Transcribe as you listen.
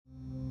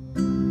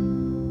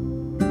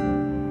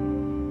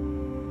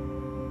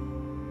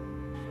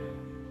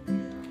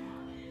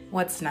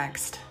What's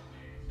next?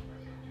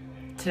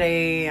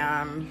 Today,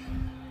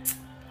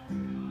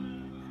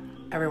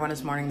 everyone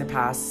is mourning the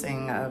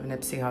passing of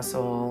Nipsey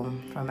Hussle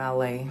from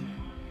LA.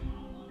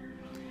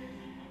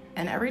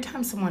 And every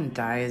time someone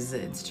dies,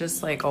 it's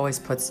just like always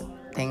puts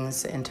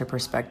things into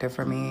perspective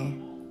for me.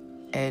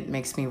 It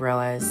makes me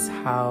realize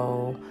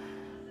how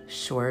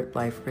short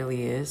life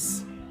really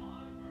is.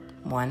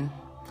 One.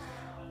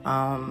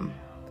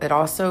 It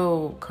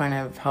also kind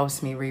of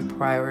helps me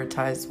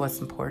reprioritize what's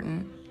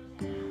important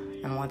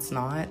and what's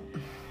not.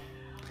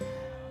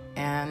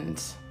 And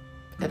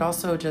it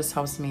also just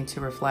helps me to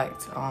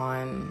reflect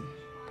on,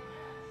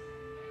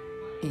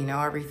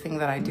 everything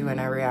that I do and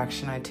every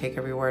action I take,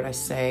 every word I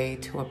say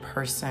to a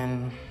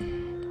person.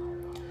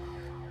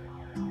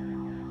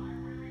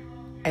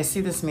 I see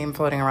this meme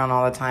floating around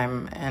all the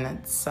time, and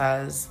it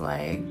says,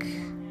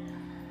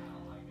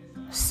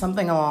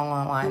 something along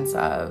the lines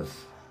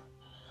of,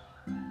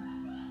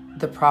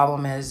 the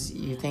problem is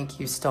you think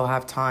you still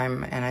have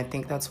time, and I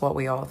think that's what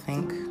we all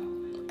think.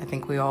 I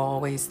think we all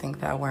always think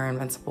that we're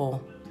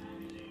invincible.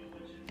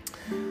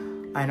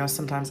 I know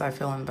sometimes I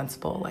feel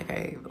invincible, like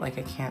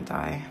I can't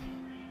die.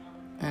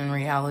 In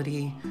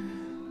reality,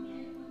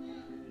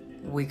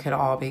 we could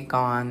all be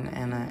gone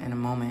in a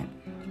moment.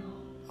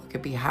 We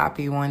could be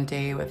happy one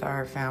day with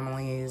our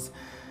families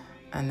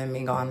and then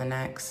be gone the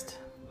next.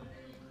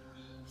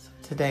 So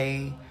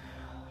today,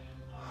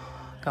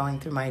 going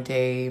through my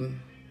day,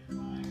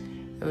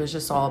 it was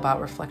just all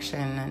about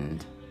reflection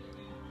and,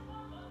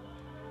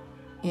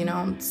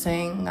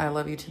 saying I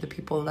love you to the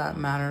people that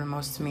matter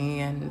most to me,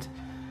 and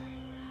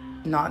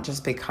not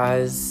just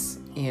because,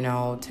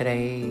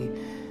 today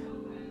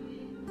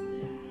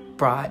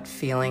brought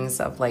feelings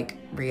of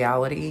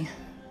reality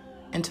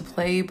into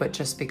play, but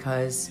just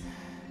because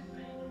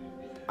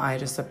I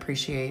just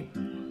appreciate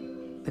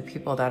the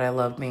people that I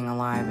love being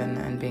alive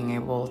and being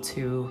able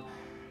to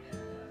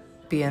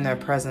be in their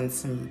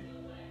presence and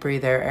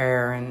breathe their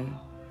air and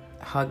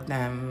hug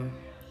them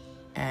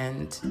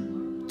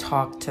and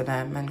talk to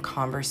them and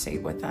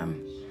conversate with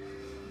them.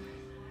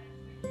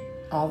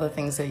 All the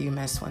things that you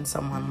miss when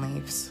someone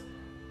leaves.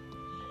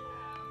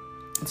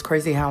 It's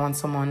crazy how when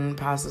someone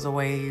passes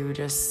away, you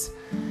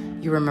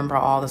remember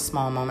all the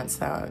small moments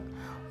that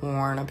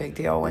weren't a big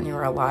deal when you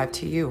were alive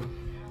to you,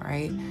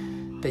 right?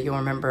 But you'll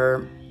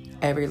remember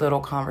every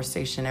little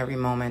conversation, every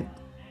moment,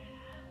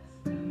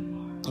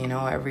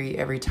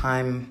 every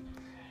time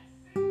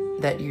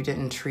that you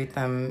didn't treat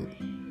them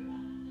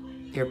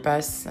your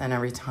best, and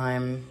every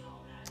time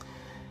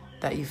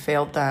that you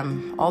failed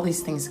them. All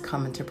these things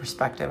come into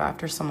perspective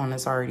after someone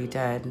is already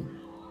dead.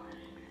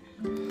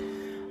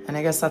 And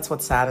I guess that's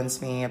what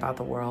saddens me about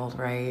the world,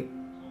 right?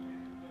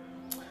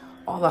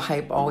 All the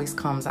hype always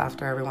comes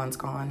after everyone's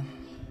gone.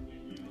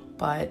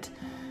 But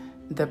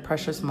the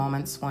precious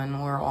moments when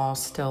we're all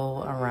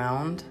still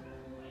around,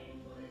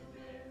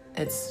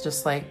 it's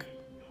just like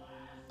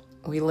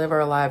we live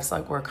our lives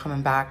like we're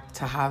coming back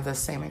to have the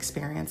same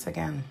experience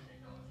again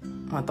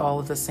with all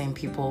of the same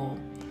people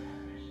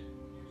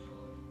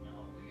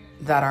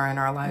that are in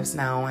our lives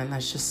now, and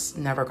that's just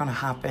never going to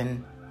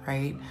happen,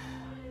 right?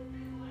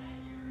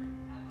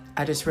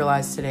 I just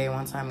realized today,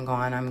 once I'm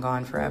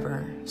gone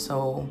forever.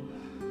 So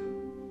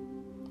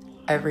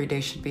every day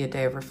should be a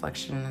day of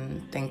reflection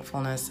and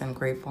thankfulness and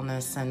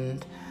gratefulness,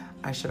 and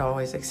I should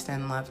always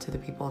extend love to the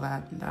people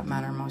that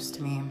matter most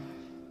to me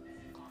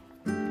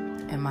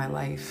in my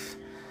life.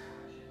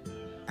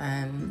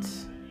 And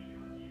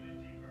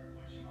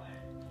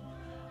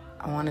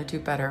I want to do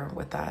better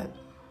with that,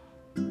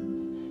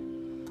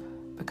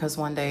 because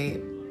one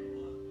day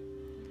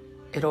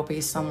it'll be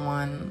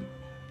someone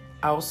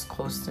else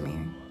close to me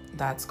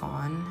that's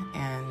gone,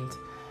 and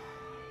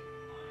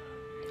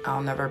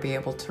I'll never be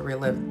able to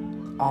relive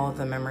all of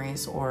the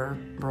memories or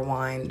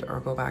rewind or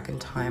go back in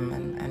time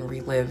and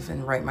relive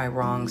and right my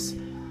wrongs.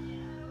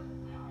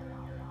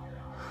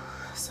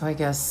 So I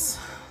guess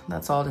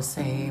that's all to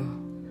say.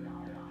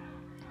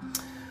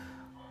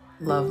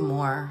 Love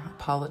more,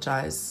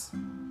 apologize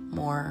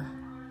more,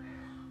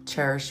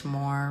 cherish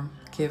more,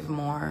 give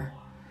more,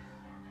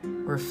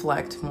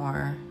 reflect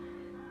more,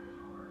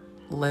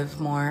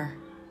 live more,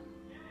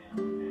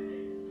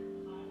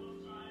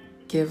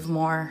 give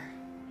more,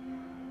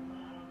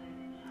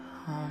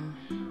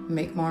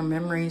 make more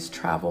memories,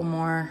 travel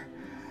more.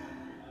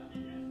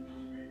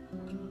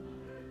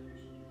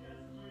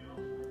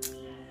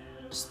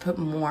 Just put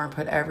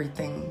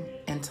everything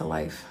into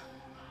life.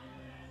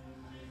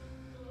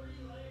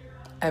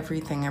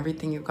 Everything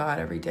you got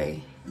every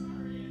day.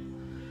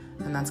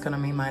 And that's going to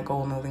be my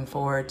goal moving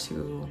forward,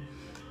 to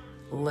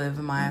live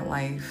my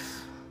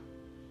life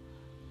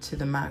to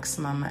the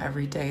maximum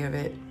every day of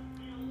it.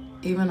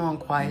 Even on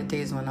quiet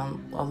days when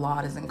a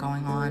lot isn't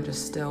going on,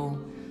 just still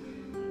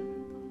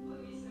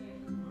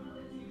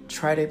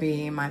try to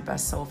be my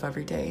best self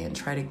every day and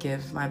try to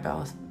give my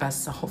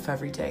best self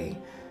every day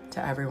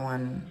to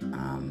everyone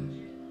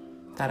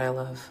that I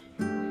love.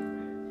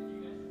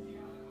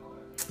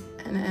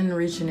 And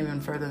reaching even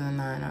further than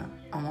that,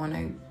 I want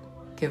to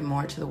give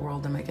more to the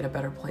world and make it a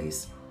better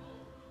place.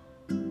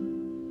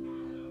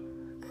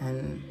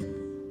 And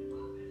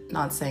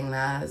not saying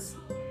that as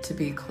to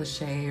be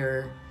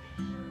cliche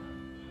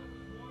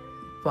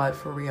but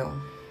for real.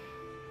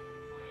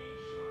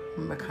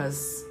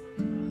 Because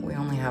we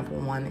only have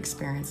one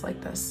experience like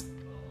this.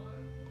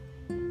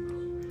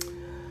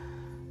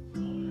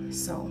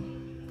 So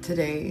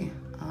today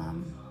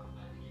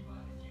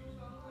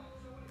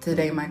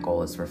my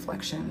goal is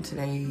reflection.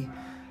 Today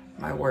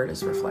my word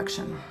is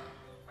reflection.